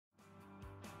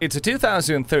It's a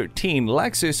 2013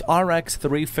 Lexus RX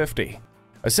 350.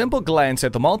 A simple glance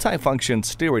at the multifunction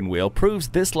steering wheel proves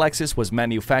this Lexus was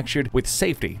manufactured with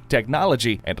safety,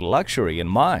 technology, and luxury in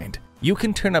mind. You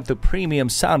can turn up the premium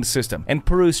sound system and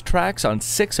peruse tracks on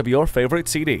 6 of your favorite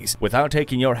CDs without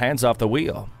taking your hands off the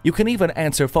wheel. You can even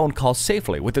answer phone calls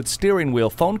safely with its steering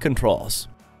wheel phone controls.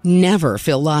 Never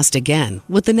feel lost again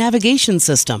with the navigation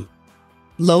system.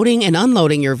 Loading and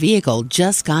unloading your vehicle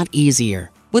just got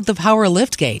easier with the power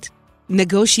liftgate.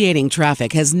 Negotiating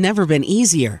traffic has never been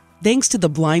easier thanks to the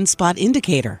blind spot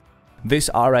indicator. This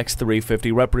RX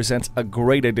 350 represents a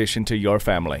great addition to your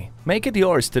family. Make it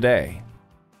yours today.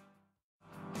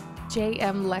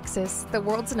 JM Lexus, the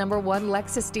world's #1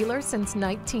 Lexus dealer since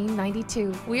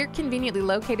 1992. We're conveniently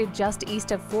located just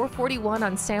east of 441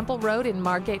 on Sample Road in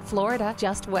Margate, Florida,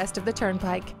 just west of the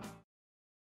Turnpike.